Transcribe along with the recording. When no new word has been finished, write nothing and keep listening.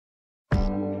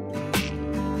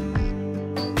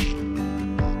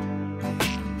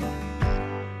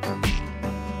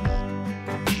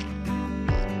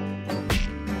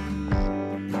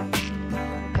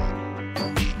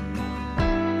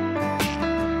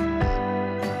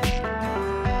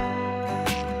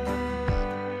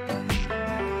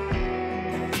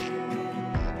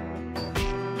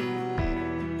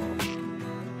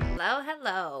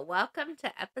welcome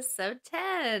to episode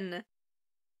 10.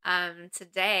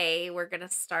 Today we're going to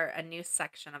start a new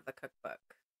section of the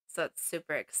cookbook. So it's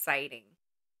super exciting.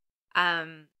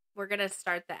 We're going to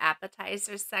start the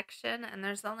appetizers section, and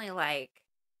there's only like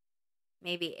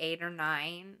maybe 8 or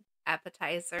 9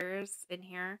 appetizers in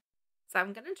here. So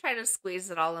I'm going to try to squeeze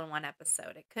it all in one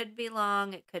episode. It could be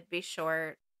long, it could be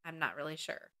short. I'm not really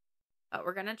sure. But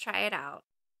we're going to try it out.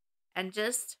 And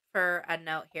just for a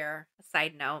note here, a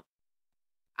side note,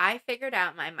 I figured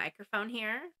out my microphone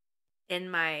here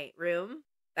in my room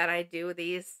that I do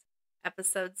these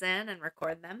episodes in and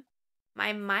record them.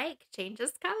 My mic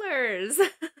changes colors.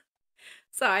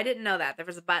 So I didn't know that. There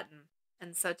was a button.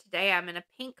 And so today I'm in a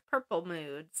pink purple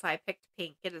mood. So I picked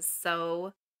pink. It is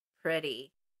so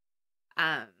pretty.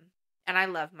 And I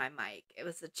love my mic. It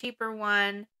was a cheaper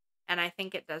one, and I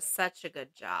think it does such a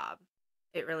good job.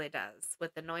 It really does,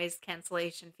 with the noise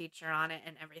cancellation feature on it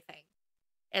and everything.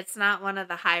 It's not one of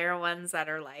the higher ones that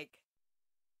are like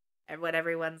what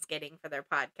everyone's getting for their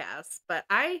podcasts, but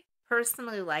I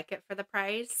personally like it for the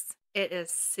price. It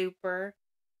is super,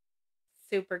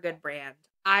 super good brand.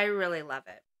 I really love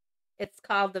it. It's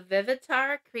called the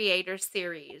Vivitar Creator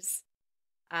Series.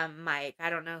 Mike, I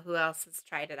don't know who else has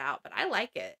tried it out, but I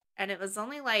like it. And it was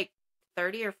only like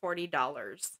 $30 or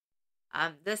 $40.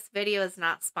 This video is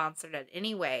not sponsored in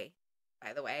any way,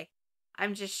 by the way.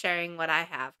 I'm just sharing what I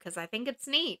have because I think it's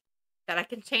neat that I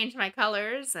can change my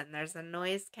colors and there's a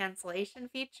noise cancellation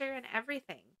feature and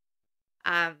everything.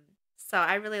 So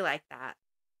I really like that.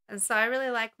 And so I really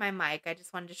like my mic. I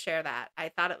just wanted to share that. I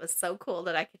thought it was so cool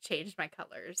that I could change my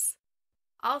colors.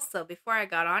 Also, before I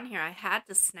got on here, I had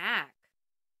to snack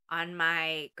on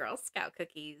my Girl Scout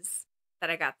cookies that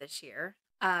I got this year.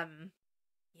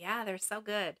 Yeah, they're so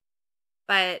good.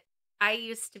 But I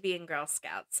used to be in Girl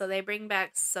Scouts, so they bring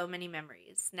back so many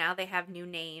memories. Now they have new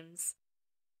names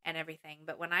and everything.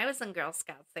 But when I was in Girl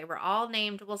Scouts, they were all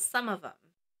named, well, some of them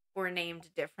were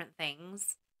named different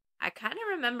things. I kind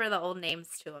of remember the old names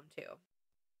to them too.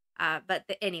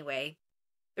 Anyway,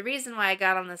 the reason why I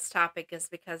got on this topic is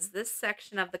because this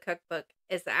section of the cookbook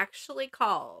is actually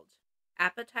called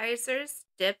Appetizers,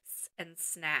 Dips, and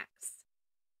Snacks.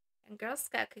 And Girl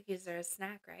Scout cookies are a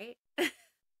snack, right?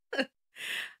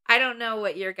 I don't know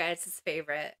what your guys'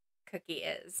 favorite cookie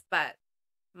is, but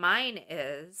mine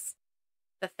is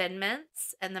the Thin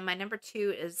Mints, and then my number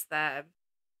 2 is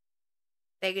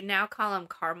they now call them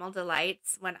Caramel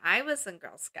Delights. When I was in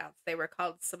Girl Scouts, they were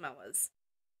called Samoas.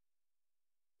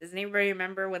 Does anybody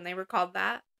remember when they were called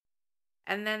that?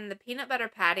 And then the peanut butter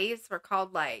patties were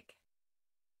called like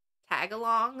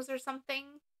Tagalongs or something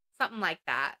like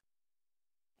that.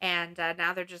 And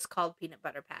now they're just called peanut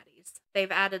butter patties.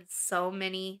 They've added so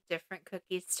many different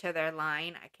cookies to their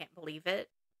line. I can't believe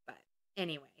it. But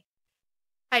anyway,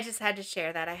 I just had to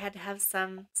share that. I had to have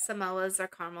some Samoas or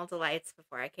Caramel Delights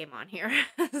before I came on here.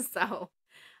 So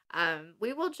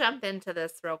we will jump into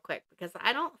this real quick because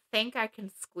I don't think I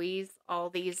can squeeze all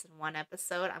these in one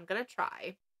episode. I'm going to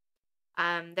try.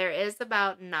 There is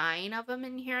about 9 of them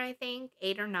in here, I think.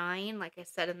 8 or 9, like I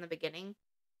said in the beginning.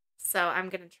 So I'm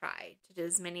going to try to do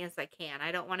as many as I can.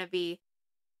 I don't want to be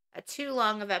a too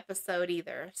long of episode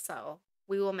either. So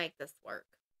we will make this work.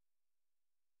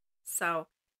 So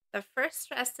the first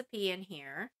recipe in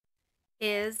here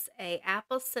is a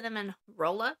apple cinnamon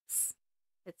roll-ups.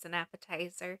 It's an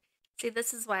appetizer. See,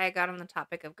 this is why I got on the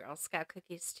topic of Girl Scout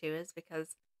cookies too, is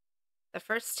because the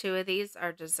first 2 of these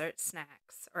are dessert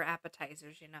snacks or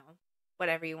appetizers,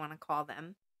 whatever you want to call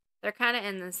them. They're kind of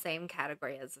in the same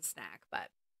category as a snack,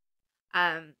 but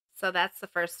so that's the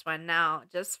first one. Now,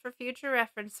 just for future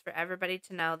reference for everybody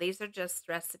to know, these are just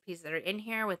recipes that are in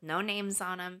here with no names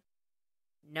on them.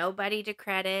 Nobody to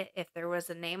credit. If there was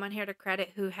a name on here to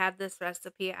credit who had this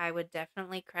recipe, I would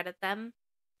definitely credit them.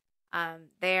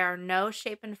 They are no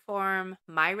shape and form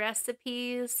my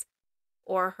recipes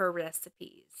or her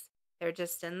recipes. They're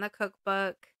just in the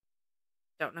cookbook.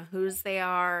 Don't know whose they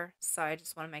are, so I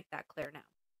just want to make that clear now.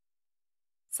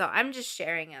 So I'm just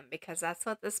sharing them because that's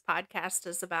what this podcast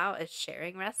is about, is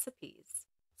sharing recipes.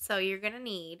 So you're going to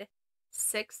need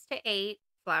 6 to 8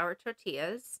 flour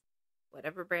tortillas,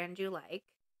 whatever brand you like.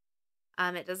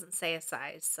 It doesn't say a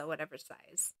size, so whatever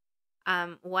size.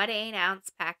 1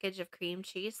 8-ounce package of cream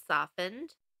cheese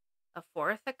softened,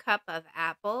 1/4 a cup of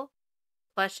apple,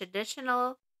 plus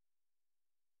additional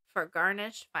for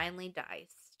garnish finely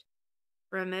diced.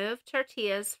 Remove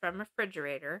tortillas from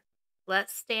refrigerator.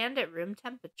 Let stand at room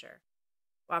temperature.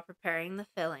 While preparing the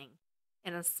filling,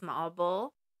 in a small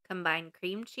bowl, combine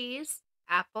cream cheese,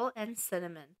 apple, and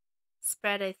cinnamon.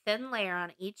 Spread a thin layer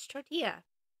on each tortilla.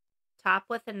 Top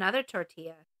with another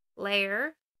tortilla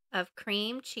layer of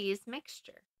cream cheese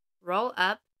mixture. Roll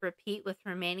up, repeat with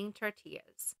remaining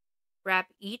tortillas.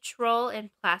 Wrap each roll in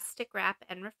plastic wrap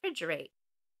and refrigerate.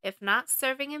 If not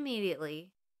serving immediately,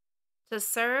 to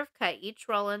serve, cut each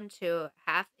roll into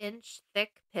half-inch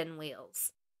thick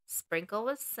pinwheels. Sprinkle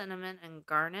with cinnamon and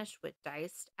garnish with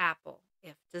diced apple,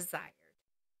 if desired.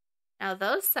 Now,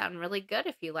 those sound really good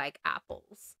if you like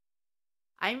apples.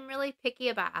 I'm really picky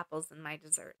about apples in my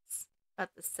desserts, but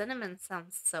the cinnamon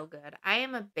sounds so good. I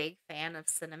am a big fan of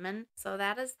cinnamon, so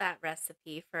that is that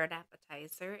recipe for an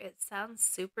appetizer. It sounds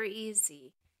super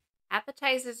easy.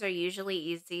 Appetizers are usually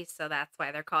easy, so that's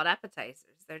why they're called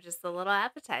appetizers. They're just a little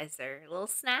appetizer, a little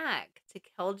snack to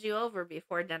hold you over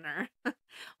before dinner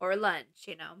or lunch.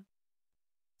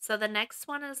 So the next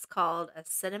one is called a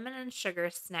cinnamon and sugar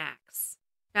snacks.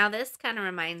 Now, this kind of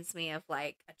reminds me of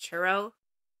like a churro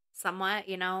somewhat,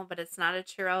 but it's not a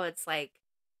churro. It's like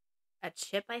a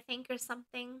chip, I think, or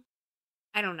something.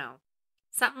 I don't know.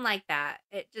 Something like that.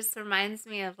 It just reminds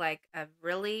me of like a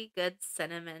really good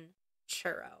cinnamon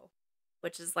churro,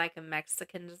 which is like a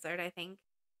Mexican dessert, I think.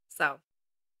 So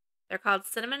they're called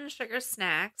cinnamon and sugar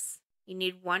snacks. You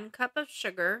need 1 cup of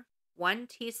sugar, 1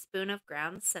 teaspoon of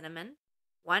ground cinnamon,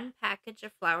 1 package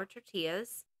of flour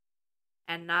tortillas,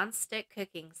 and nonstick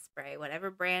cooking spray,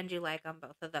 whatever brand you like on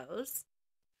both of those.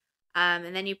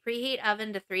 And then you preheat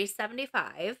oven to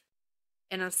 375.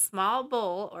 In a small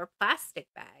bowl or plastic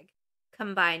bag,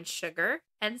 combine sugar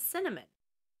and cinnamon.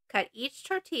 Cut each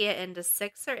tortilla into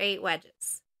 6 or 8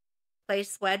 wedges.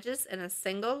 Place wedges in a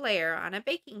single layer on a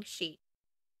baking sheet.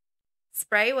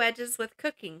 Spray wedges with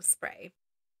cooking spray.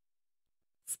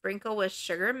 Sprinkle with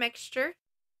sugar mixture.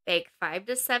 Bake 5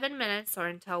 to 7 minutes or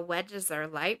until wedges are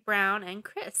light brown and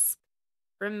crisp.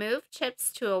 Remove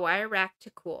chips to a wire rack to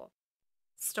cool.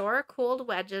 Store cooled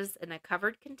wedges in a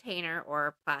covered container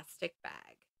or plastic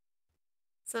bag.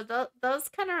 So those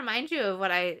kind of remind you of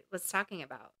what I was talking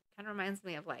about. Kind of reminds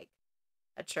me of like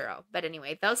a churro. But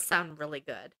anyway, those sound really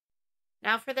good.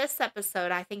 Now for this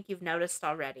episode, I think you've noticed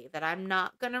already that I'm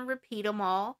not going to repeat them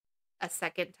all a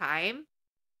second time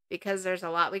because there's a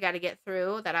lot we got to get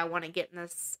through that I want to get in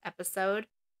this episode.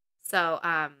 So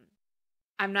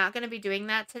I'm not going to be doing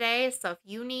that today. So if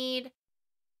you need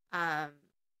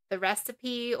the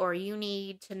recipe or you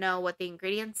need to know what the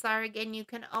ingredients are again, you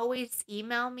can always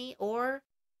email me or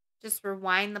just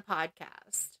rewind the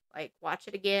podcast. Like, watch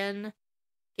it again,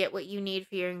 get what you need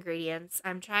for your ingredients.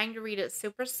 I'm trying to read it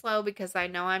super slow because I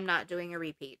know I'm not doing a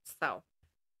repeat. So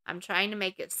I'm trying to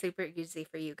make it super easy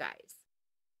for you guys.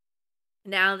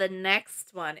 Now, the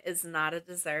next one is not a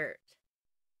dessert.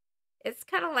 It's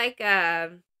kind of like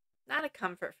not a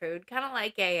comfort food, kind of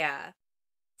like a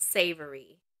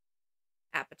savory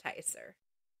appetizer.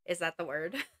 Is that the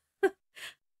word?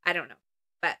 I don't know.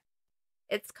 But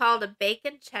it's called a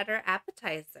bacon cheddar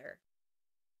appetizer.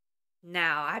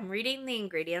 Now, I'm reading the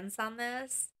ingredients on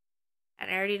this, and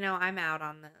I already know I'm out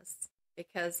on this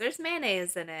because there's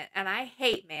mayonnaise in it, and I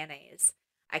hate mayonnaise.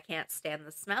 I can't stand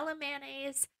the smell of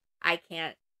mayonnaise. I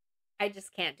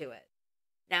just can't do it.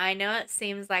 Now, I know it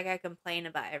seems like I complain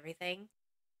about everything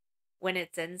when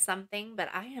it's in something, but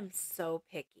I am so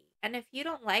picky. And if you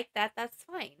don't like that, that's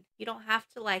fine. You don't have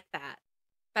to like that.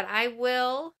 But I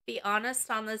will be honest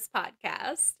on this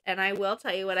podcast, and I will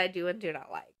tell you what I do and do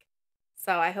not like.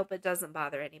 So I hope it doesn't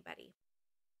bother anybody.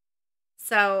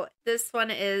 So this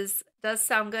one does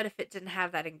sound good if it didn't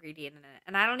have that ingredient in it.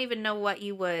 And I don't even know what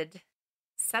you would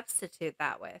substitute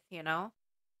that with,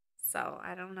 So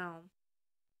I don't know.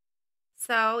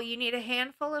 So you need a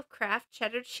handful of Kraft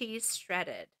cheddar cheese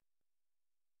shredded.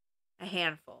 A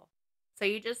handful. So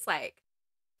you just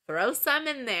throw some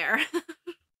in there.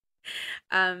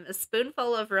 A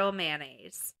spoonful of real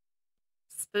mayonnaise.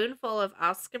 Spoonful of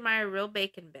Oscar Mayer real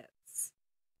bacon bits.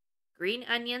 Green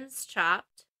onions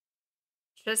chopped.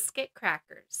 Triscuit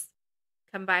crackers.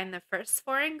 Combine the first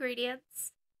 4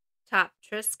 ingredients. Top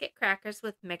Triscuit crackers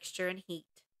with mixture and heat.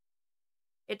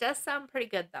 It does sound pretty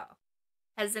good though.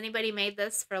 Has anybody made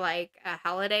this for a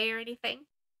holiday or anything?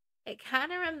 It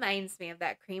kind of reminds me of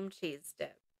that cream cheese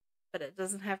dip, but it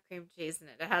doesn't have cream cheese in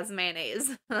it. It has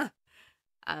mayonnaise. But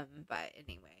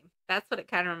anyway, that's what it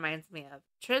kind of reminds me of.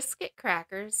 Triscuit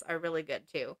crackers are really good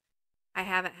too. I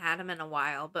haven't had them in a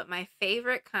while, but my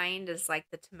favorite kind is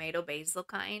the tomato basil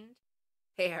kind.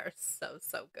 They are so,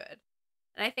 so good.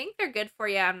 And I think they're good for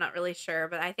you. I'm not really sure,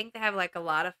 but I think they have a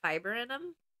lot of fiber in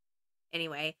them.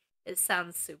 Anyway, it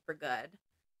sounds super good.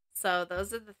 So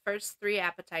those are the first 3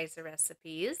 appetizer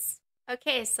recipes.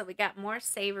 Okay, so we got more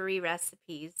savory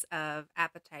recipes of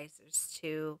appetizers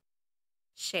to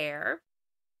share.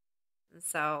 And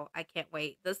so I can't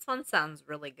wait. This one sounds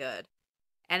really good.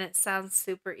 And it sounds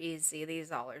super easy. These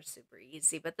all are super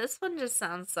easy, but this one just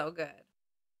sounds so good.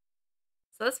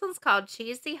 So this one's called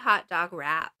Cheesy Hot Dog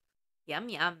Wrap. Yum,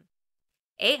 yum.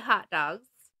 8 hot dogs,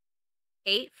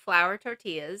 8 flour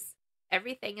tortillas.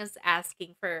 Everything is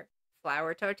asking for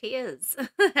flour tortillas.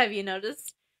 Have you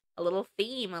noticed a little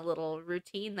theme, a little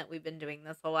routine that we've been doing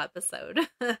this whole episode?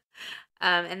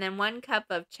 And then 1 cup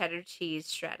of cheddar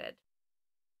cheese shredded.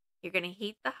 You're going to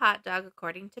heat the hot dog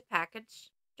according to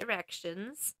package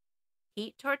directions.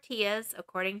 Heat tortillas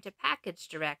according to package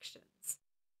directions.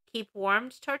 Keep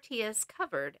warmed tortillas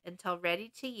covered until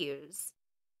ready to use.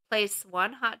 Place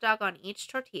 1 hot dog on each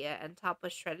tortilla and top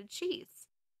with shredded cheese.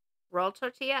 Roll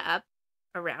tortilla up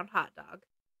around hot dog,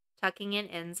 tucking in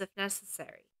ends if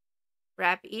necessary.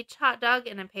 Wrap each hot dog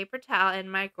in a paper towel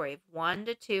and microwave 1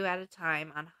 to 2 at a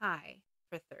time on high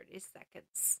for 30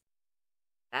 seconds.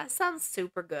 That sounds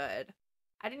super good.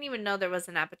 I didn't even know there was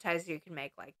an appetizer you can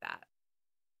make like that.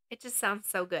 It just sounds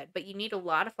so good. But you need a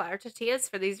lot of flour tortillas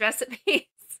for these recipes.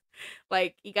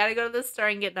 Like, you got to go to the store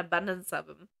and get an abundance of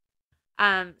them.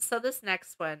 So this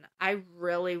next one, I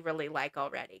really, really like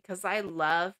already because I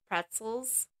love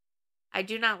pretzels. I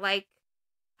do not like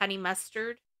honey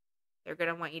mustard. They're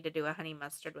going to want you to do a honey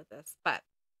mustard with this, but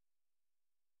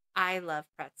I love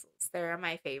pretzels. They're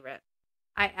my favorite.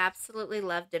 I absolutely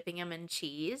love dipping them in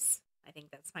cheese. I think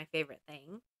that's my favorite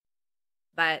thing.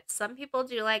 But some people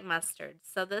do like mustard.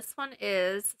 So this one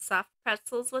is soft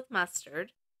pretzels with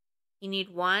mustard. You need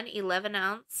 1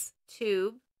 11-ounce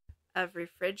tube of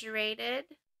refrigerated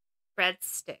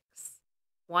breadsticks,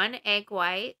 1 egg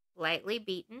white, lightly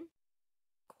beaten,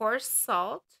 coarse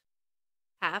salt,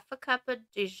 half a cup of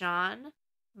Dijon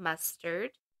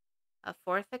mustard,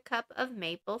 1/4 a cup of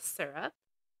maple syrup,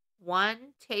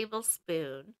 1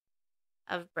 tablespoon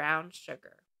of brown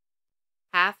sugar,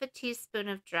 half a teaspoon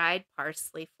of dried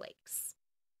parsley flakes.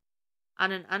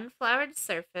 On an unfloured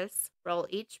surface, roll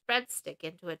each breadstick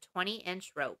into a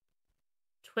 20-inch rope.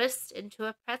 Twist into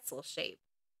a pretzel shape.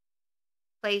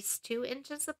 Place 2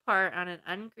 inches apart on an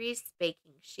ungreased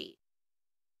baking sheet.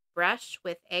 Brush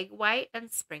with egg white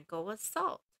and sprinkle with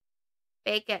salt.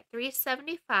 Bake at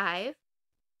 375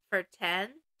 for 10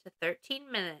 to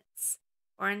 13 minutes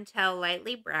or until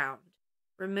lightly browned.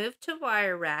 Remove to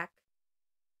wire rack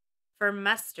for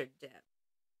mustard dip.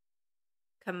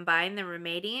 Combine the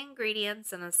remaining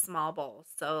ingredients in a small bowl.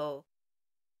 So,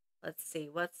 let's see,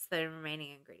 what's the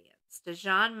remaining ingredients?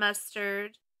 Dijon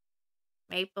mustard,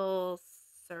 maple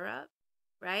syrup,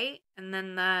 right? And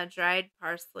then the dried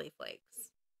parsley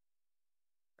flakes,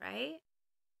 right?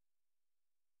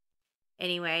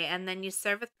 Anyway, and then you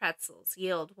serve with pretzels.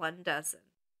 Yield 1 dozen.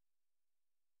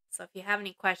 So if you have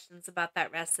any questions about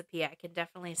that recipe, I can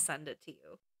definitely send it to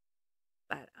you.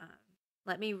 But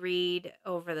let me read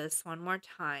over this one more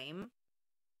time.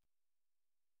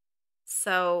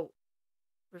 So,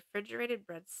 refrigerated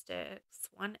breadsticks,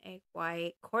 1 egg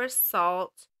white, coarse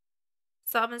salt.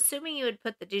 So I'm assuming you would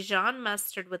put the Dijon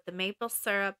mustard with the maple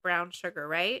syrup, brown sugar,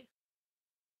 right?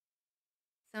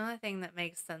 It's the only thing that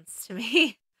makes sense to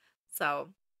me.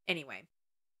 So, anyway,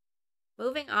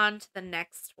 moving on to the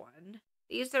next one.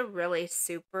 These are really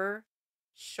super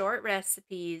short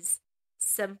recipes,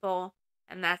 simple,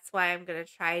 and that's why I'm going to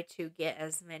try to get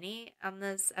as many on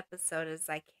this episode as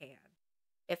I can.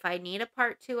 If I need a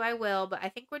part 2, I will, but I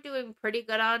think we're doing pretty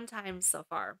good on time so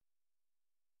far.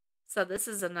 So this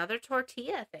is another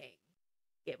tortilla thing.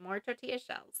 Get more tortilla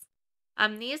shells.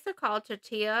 These are called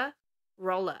tortilla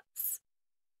roll-ups.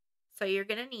 So you're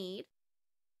going to need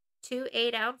 2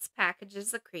 8-ounce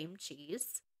packages of cream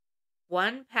cheese,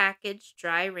 1 package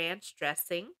dry ranch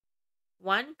dressing,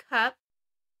 1 cup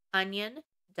onion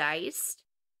diced,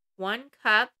 1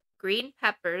 cup green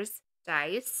peppers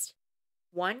diced,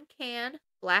 1 can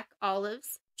black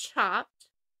olives chopped,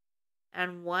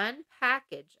 and 1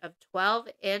 package of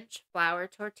 12-inch flour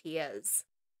tortillas.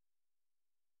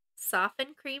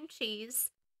 Soften cream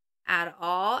cheese, add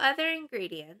all other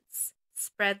ingredients,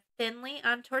 spread thinly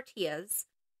on tortillas,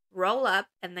 roll up,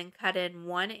 and then cut in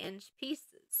 1-inch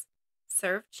pieces.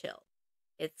 Serve chilled.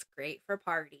 It's great for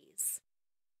parties.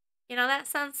 You know, that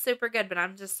sounds super good, but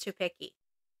I'm just too picky.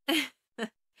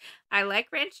 I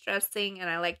like ranch dressing and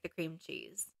I like the cream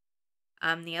cheese.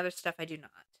 The other stuff I do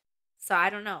not. So I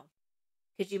don't know.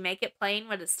 Could you make it plain?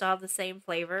 Would it still have the same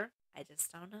flavor? I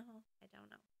just don't know. I don't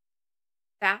know.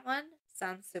 That one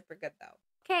sounds super good though.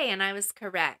 Okay, and I was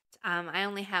correct. I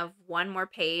only have 1 more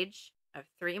page of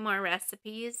 3 more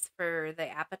recipes for the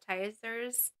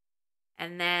appetizers.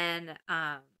 And then,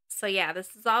 so yeah,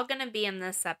 this is all going to be in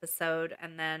this episode.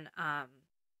 And then,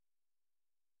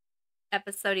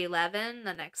 episode 11,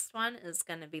 the next one is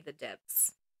going to be the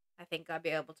dips. I think I'll be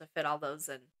able to fit all those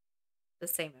in the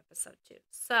same episode too.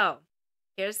 So,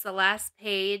 here's the last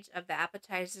page of the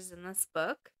appetizers in this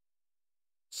book.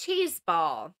 Cheese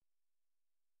ball,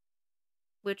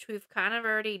 which we've kind of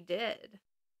already did.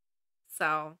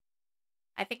 So,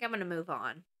 I think I'm going to move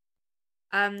on.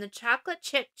 The chocolate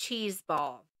chip cheese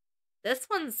ball. This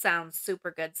one sounds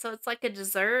super good. So, it's like a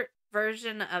dessert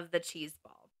version of the cheese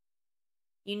ball.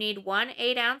 You need 1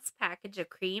 8-ounce package of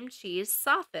cream cheese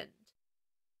softened,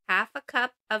 half a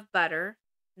cup of butter,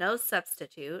 no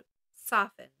substitute,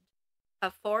 softened, a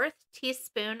 1/4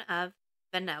 teaspoon of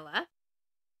vanilla,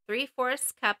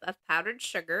 3/4 cup of powdered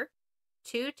sugar,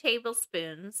 2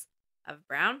 tablespoons of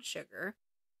brown sugar,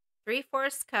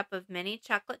 3/4 cup of mini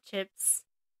chocolate chips,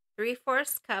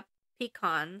 3/4 cup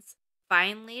pecans,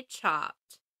 finely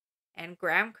chopped, and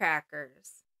graham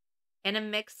crackers. In a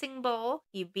mixing bowl,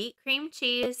 you beat cream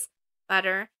cheese,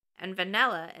 butter, and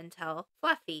vanilla until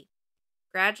fluffy.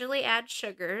 Gradually add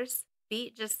sugars,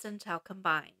 beat just until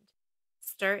combined.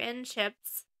 Stir in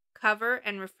chips, cover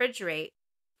and refrigerate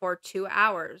for 2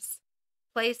 hours.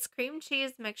 Place cream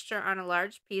cheese mixture on a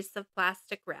large piece of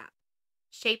plastic wrap.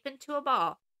 Shape into a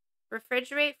ball.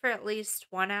 Refrigerate for at least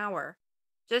 1 hour.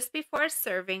 Just before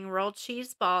serving, roll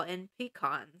cheese ball in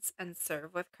pecans and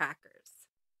serve with crackers.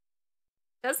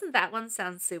 Doesn't that one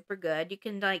sound super good? You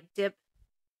can dip,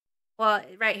 well,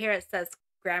 right here it says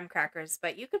graham crackers,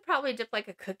 but you could probably dip like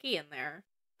a cookie in there.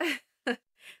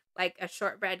 Like a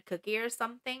shortbread cookie or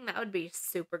something. That would be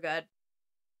super good.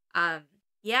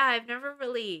 Yeah, I've never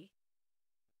really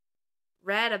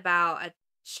read about a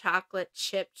chocolate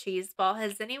chip cheese ball.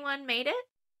 Has anyone made it?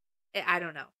 I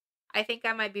don't know. I think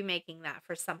I might be making that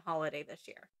for some holiday this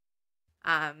year.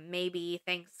 Maybe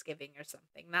Thanksgiving or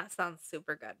something. That sounds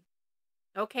super good.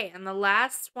 Okay, and the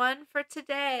last one for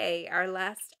today, our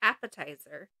last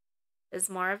appetizer, is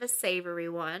more of a savory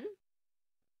one.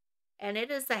 And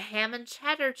it is a ham and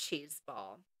cheddar cheese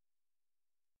ball.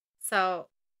 So,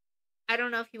 I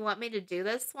don't know if you want me to do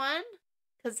this one,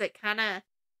 because it kind of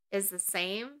is the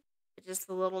same, but just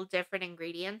a little different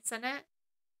ingredients in it.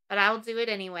 But I'll do it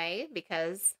anyway,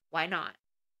 because why not?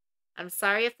 I'm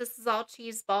sorry if this is all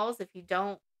cheese balls. If you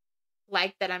don't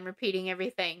like that I'm repeating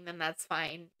everything, then that's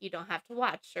fine. You don't have to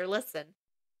watch or listen.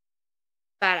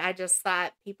 But I just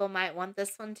thought people might want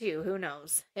this one too. Who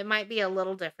knows? It might be a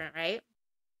little different, right?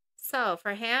 So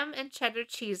for ham and cheddar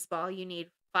cheese ball, you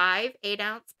need 5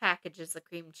 8-ounce packages of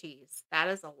cream cheese. That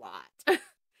is a lot.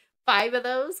 5 of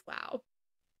those? Wow.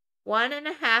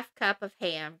 1.5 cup of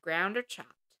ham, ground or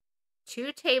chopped.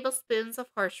 2 tablespoons of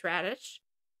horseradish.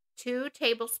 2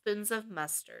 tablespoons of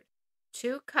mustard.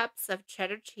 2 cups of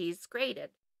cheddar cheese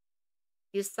grated.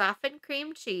 You soften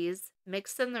cream cheese,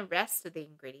 mix in the rest of the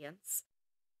ingredients.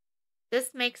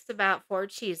 This makes about 4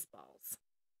 cheese balls.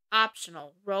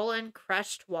 Optional, roll in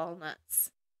crushed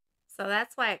walnuts. So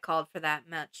that's why it called for that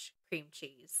much cream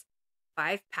cheese.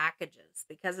 5 packages,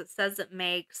 because it says it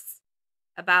makes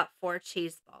about 4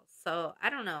 cheese balls. So I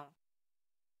don't know.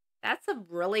 That's a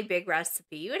really big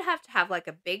recipe. You would have to have like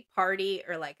a big party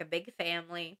or like a big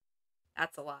family.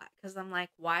 That's a lot. Because I'm like,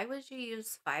 why would you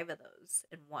use 5 of those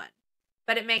in one?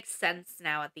 But it makes sense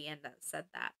now at the end that it said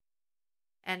that.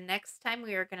 And next time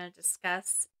we are going to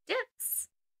discuss dips.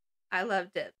 I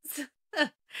love dips.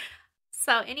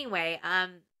 So anyway,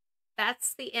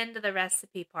 that's the end of the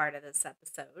recipe part of this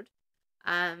episode.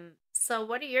 So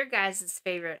what are your guys'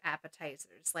 favorite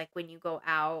appetizers? Like when you go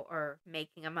out or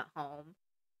making them at home?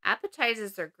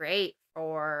 Appetizers are great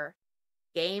for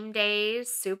game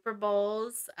days, Super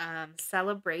Bowls,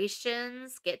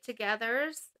 celebrations,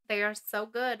 get-togethers. They are so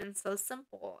good and so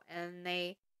simple, and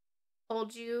they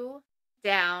hold you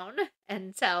down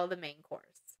until the main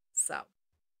course. So,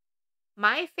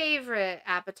 my favorite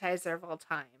appetizer of all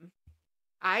time,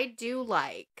 I do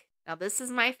like, now this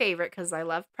is my favorite because I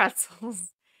love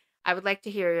pretzels. I would like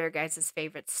to hear your guys'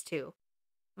 favorites too.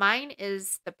 Mine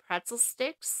is the pretzel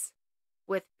sticks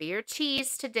with beer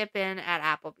cheese to dip in at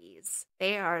Applebee's.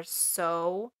 They are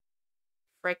so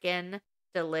freaking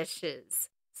delicious.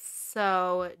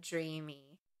 So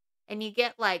dreamy. And you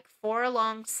get like 4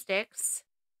 long sticks,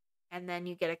 and then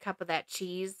you get a cup of that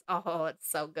cheese. Oh, it's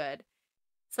so good.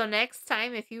 So next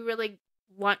time, if you really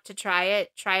want to try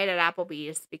it at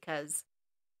Applebee's, because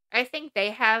I think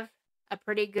they have a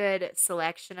pretty good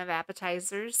selection of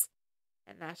appetizers,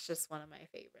 and that's just one of my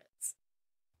favorites.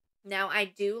 Now, I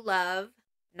do love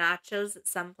nachos at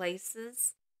some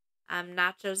places.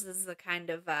 Nachos is a kind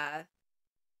of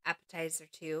appetizer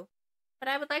too. But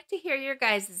I would like to hear your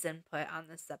guys' input on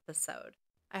this episode.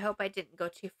 I hope I didn't go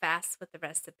too fast with the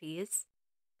recipes,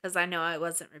 because I know I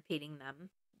wasn't repeating them.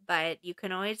 But you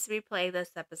can always replay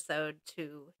this episode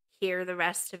to hear the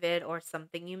rest of it or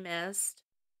something you missed.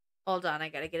 Hold on, I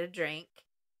gotta get a drink.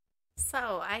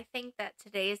 So, I think that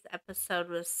today's episode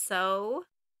was so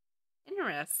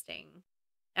interesting.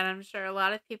 And I'm sure a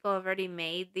lot of people have already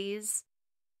made these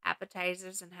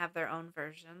appetizers and have their own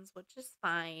versions, which is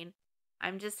fine.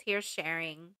 I'm just here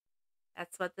sharing.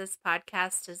 That's what this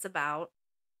podcast is about.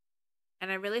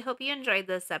 And I really hope you enjoyed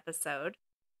this episode.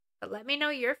 But let me know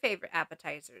your favorite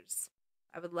appetizers.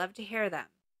 I would love to hear them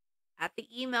at the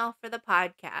email for the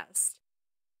podcast,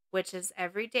 which is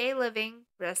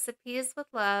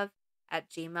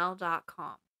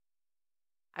everydaylivingrecipeswithlove@gmail.com.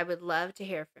 I would love to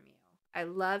hear from you. I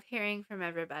love hearing from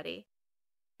everybody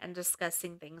and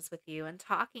discussing things with you and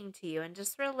talking to you and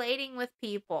just relating with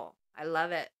people. I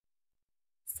love it.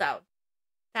 So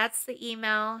that's the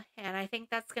email, and I think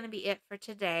that's going to be it for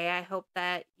today. I hope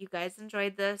that you guys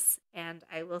enjoyed this, and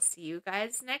I will see you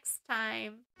guys next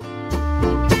time.